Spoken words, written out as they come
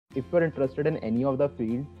if you're interested in any of the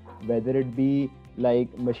field, whether it be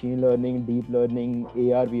like machine learning, deep learning,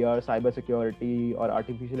 AR, VR, cyber security, or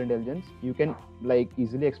artificial intelligence, you can like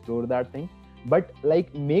easily explore that thing. But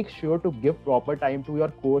like make sure to give proper time to your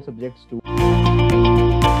core subjects too.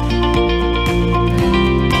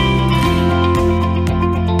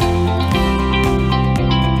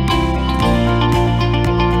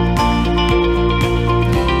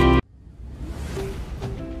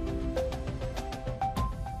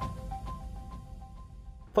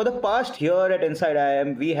 For the past year at Inside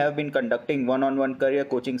IIM, we have been conducting one-on-one career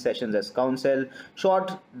coaching sessions as counsel,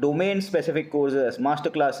 short domain-specific courses as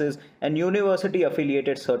masterclasses, and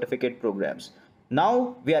university-affiliated certificate programs.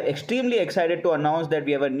 Now, we are extremely excited to announce that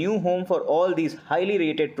we have a new home for all these highly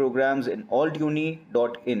rated programs in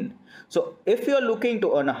altuni.in. So, if you are looking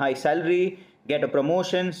to earn a high salary, get a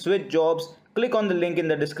promotion, switch jobs, click on the link in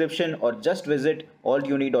the description or just visit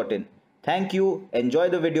altuni.in. Thank you, enjoy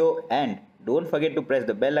the video, and don't forget to press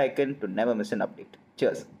the bell icon to never miss an update.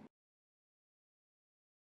 Cheers.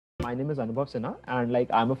 My name is Anubhav Sinha, and like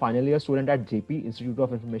I'm a final year student at JP Institute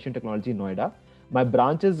of Information Technology, Noida. My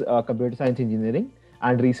branch is computer science engineering,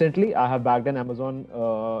 and recently I have bagged an Amazon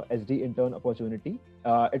SD intern opportunity.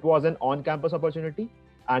 It was an on-campus opportunity,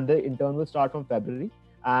 and the intern will start from February.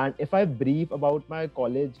 And if I brief about my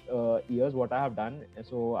college years, what I have done,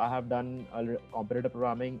 so I have done competitive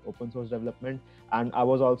programming, open source development, and I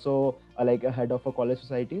was also like a head of a college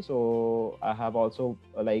society. So I have also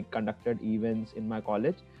like conducted events in my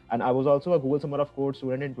college, and I was also a Google Summer of Code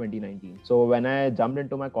student in 2019. So when I jumped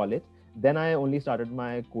into my college, then I only started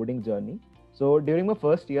my coding journey. So during my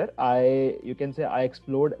first year, you can say I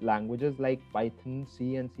explored languages like Python,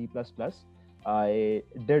 C, and C++. I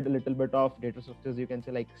did a little bit of data structures, you can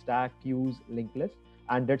say like stack, queues, linked list,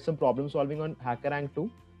 and did some problem solving on HackerRank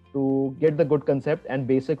too to get the good concept and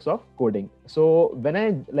basics of coding. So when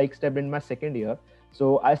I like stepped in my second year,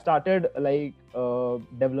 so I started like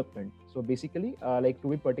development. So basically, like to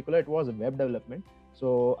be particular, it was web development.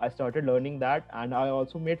 So I started learning that, and I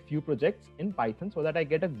also made few projects in Python so that I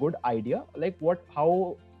get a good idea like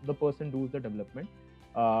how the person does the development.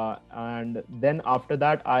 And then after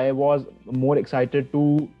that, I was more excited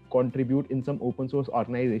to contribute in some open source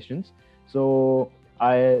organizations. So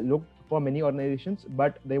I looked for many organizations,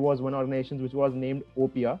 but there was one organization which was named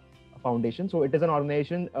OPIA Foundation. So it is an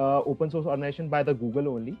organization, open source organization by the Google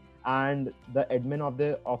only, and the admin of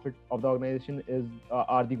the organization is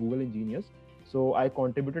are the Google engineers. So I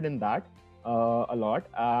contributed in that a lot.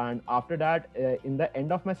 And after that, in the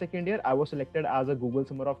end of my second year, I was selected as a Google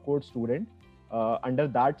Summer of Code student under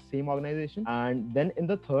that same organization. And then in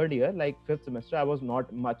the third year, like fifth semester, I was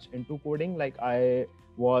not much into coding. Like I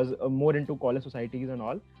was more into college societies and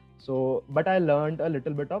all. So, but I learned a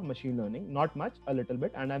little bit of machine learning, not much, a little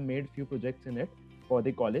bit, and I made few projects in it for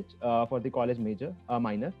the college major,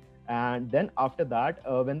 minor. And then after that,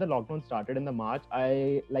 when the lockdown started in the March,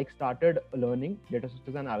 I like started learning data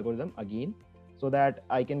structures and algorithm again, so that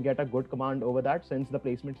I can get a good command over that, since the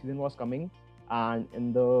placement season was coming. And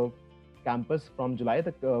in the campus from July,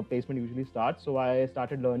 the placement usually starts. So I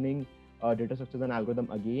started learning data structures and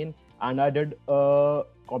algorithm again, and I did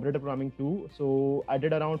competitive programming too. So I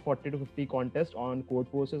did around 40 to 50 contests on code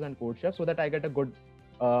forces and code chef, so that I get a good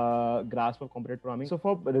grasp of competitive programming. So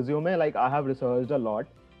for resume, like I have researched a lot.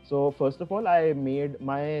 So first of all, I made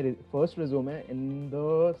my first resume in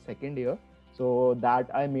the second year. So that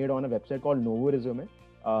I made on a website called Novo Resume.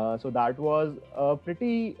 So that was a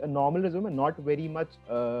pretty normal resume, not very much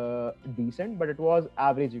decent, but it was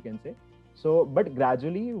average, you can say. So, but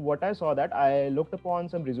gradually, what I saw that I looked upon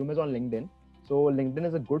some resumes on LinkedIn. So LinkedIn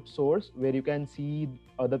is a good source where you can see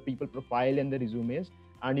other people profile and the resumes,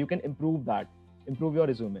 and you can improve your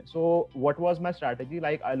resume. So what was my strategy?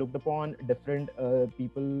 Like I looked upon different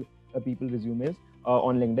people resumes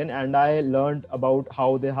on LinkedIn, and I learned about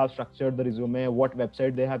how they have structured the resume, what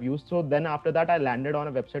website they have used. So then after that, I landed on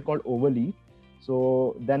a website called Overleaf.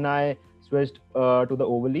 So then I switched to the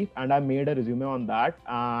Overleaf, and I made a resume on that.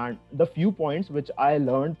 And the few points which I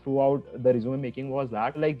learned throughout the resume making was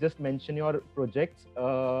that, like, just mention your projects,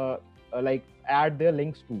 like add their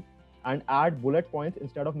links to, and add bullet points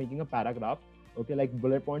instead of making a paragraph. Okay, like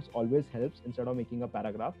bullet points always helps instead of making a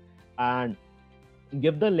paragraph. And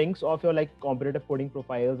give the links of your like competitive coding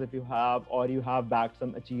profiles if you have, or you have backed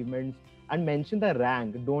some achievements, and mention the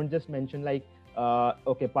rank. Don't just mention like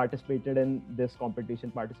okay, participated in this competition,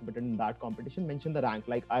 participated in that competition. Mention the rank,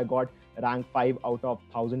 like I got rank 5 out of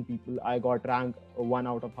 1,000 people, I got rank 1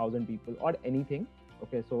 out of 1,000 people, or anything.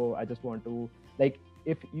 Okay, so I just want to like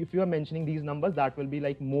if you are mentioning these numbers, that will be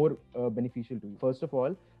like more beneficial to you. First of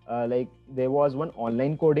all, like there was one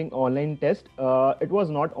online test. It was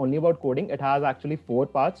not only about coding. It has actually 4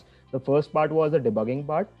 parts. The first part was the debugging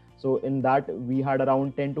part. So in that we had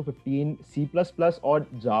around 10 to 15 C++ or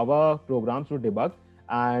Java programs to debug,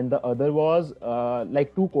 and the other was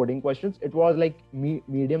like 2 coding questions. It was like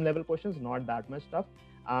medium level questions, not that much tough.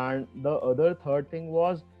 And the other third thing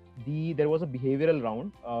was there was a behavioral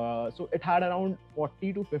round. So it had around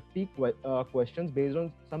 40 to 50 questions based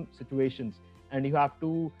on some situations, and you have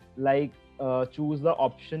to like choose the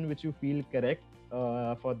option which you feel correct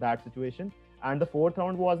for that situation. And the fourth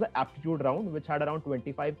round was the aptitude round, which had around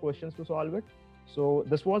 25 questions to solve it. So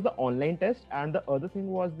this was the online test, and the other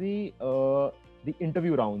thing was the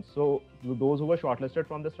interview rounds. So those who were shortlisted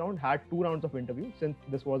from this round had 2 rounds of interview, since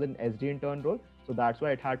this was an SD intern role. So that's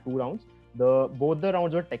why it had 2 rounds. Both the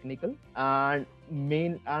rounds were technical, and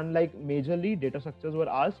like majorly data structures were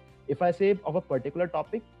asked. If I say of a particular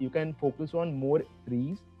topic, you can focus on more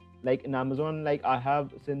trees. Like in Amazon, like I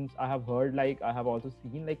have heard, like I have also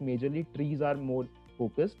seen, like majorly trees are more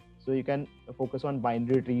focused. So you can focus on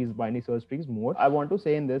binary trees, binary search trees more. I want to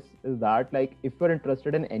say in this is that, like, if you're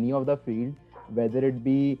interested in any of the field, whether it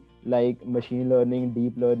be like machine learning,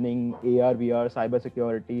 deep learning, AR, VR,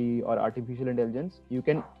 cybersecurity, or artificial intelligence, you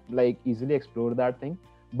can like easily explore that thing.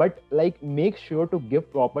 But like make sure to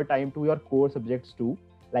give proper time to your core subjects too,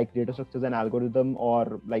 like data structures and algorithm,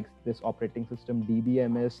 or like this operating system,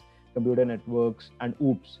 DBMS, computer networks, and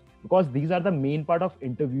OOPS, because these are the main part of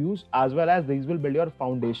interviews, as well as these will build your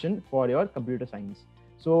foundation for your computer science.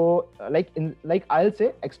 So like I'll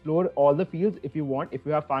say explore all the fields if you want. If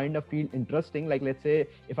you have find a field interesting, like let's say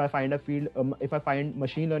if I find a field, if I find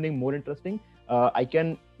machine learning more interesting, I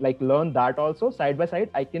can like learn that also side by side.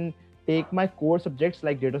 I can take my core subjects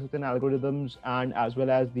like data science and algorithms, and as well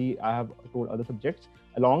as I have told other subjects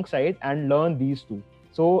alongside, and learn these two.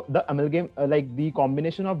 So the amalgam, like the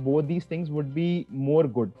combination of both these things would be more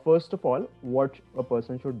good. First of all, what a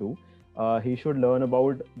person should do, he should learn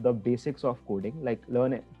about the basics of coding, like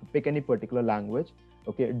pick any particular language.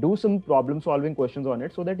 Okay, do some problem solving questions on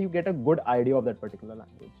it so that you get a good idea of that particular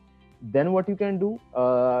language. Then what you can do,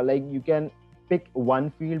 like you can pick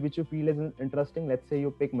one field which you feel is interesting. Let's say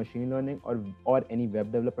you pick machine learning, or any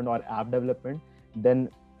web development or app development. Then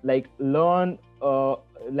like learn,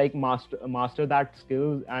 like master that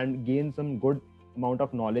skills and gain some good amount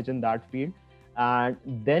of knowledge in that field. And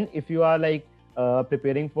then if you are like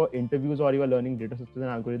preparing for interviews, or you are learning data systems and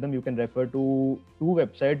algorithm, you can refer to 2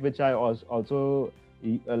 websites which I also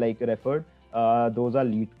like referred. Those are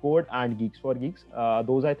LeetCode and Geeks for Geeks.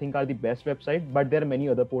 Those I think are the best website, but there are many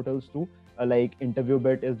other portals too. Like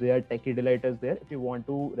InterviewBit is there, Techie Delight is there. If you want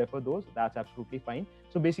to refer those, that's absolutely fine.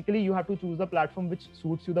 So basically you have to choose the platform which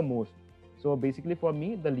suits you the most. So basically for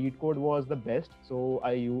me, the LeetCode was the best. So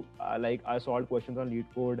I solved questions on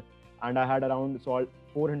LeetCode, and I had around solved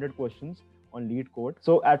 400 questions on LeetCode.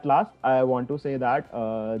 So at last, I want to say that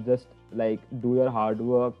just like do your hard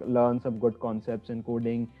work, learn some good concepts in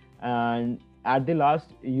coding, and at the last,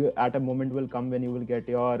 at a moment will come when you will get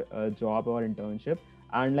your job or internship.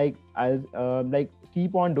 And like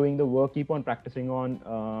keep on doing the work, keep on practicing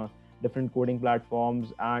on different coding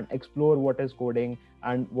platforms, and explore what is coding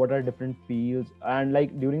and what are different fields. And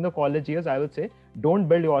like during the college years, I would say don't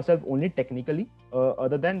build yourself only technically,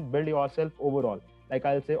 other than build yourself overall. Like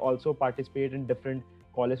I'll say also participate in different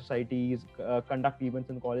college societies, conduct events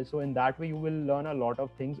in college. So in that way, you will learn a lot of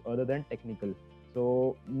things other than technical.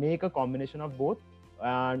 So make a combination of both,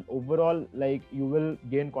 and overall like you will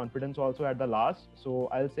gain confidence also at the last. So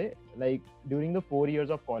I'll say like during the 4 years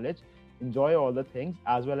of college, enjoy all the things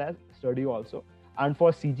as well as study also. And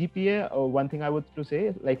for CGPA, one thing I would to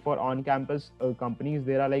say, like for on-campus companies,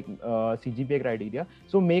 there are like CGPA criteria.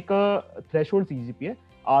 So make a threshold CGPA.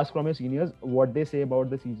 Ask from your seniors what they say about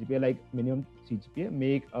the CGPA, like minimum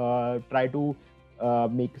CGPA. Try to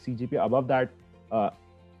make CGPA above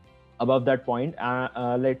that point,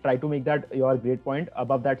 like try to make that your grade point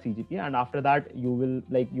above that CGPA, and after that you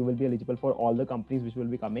will be eligible for all the companies which will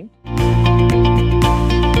be coming.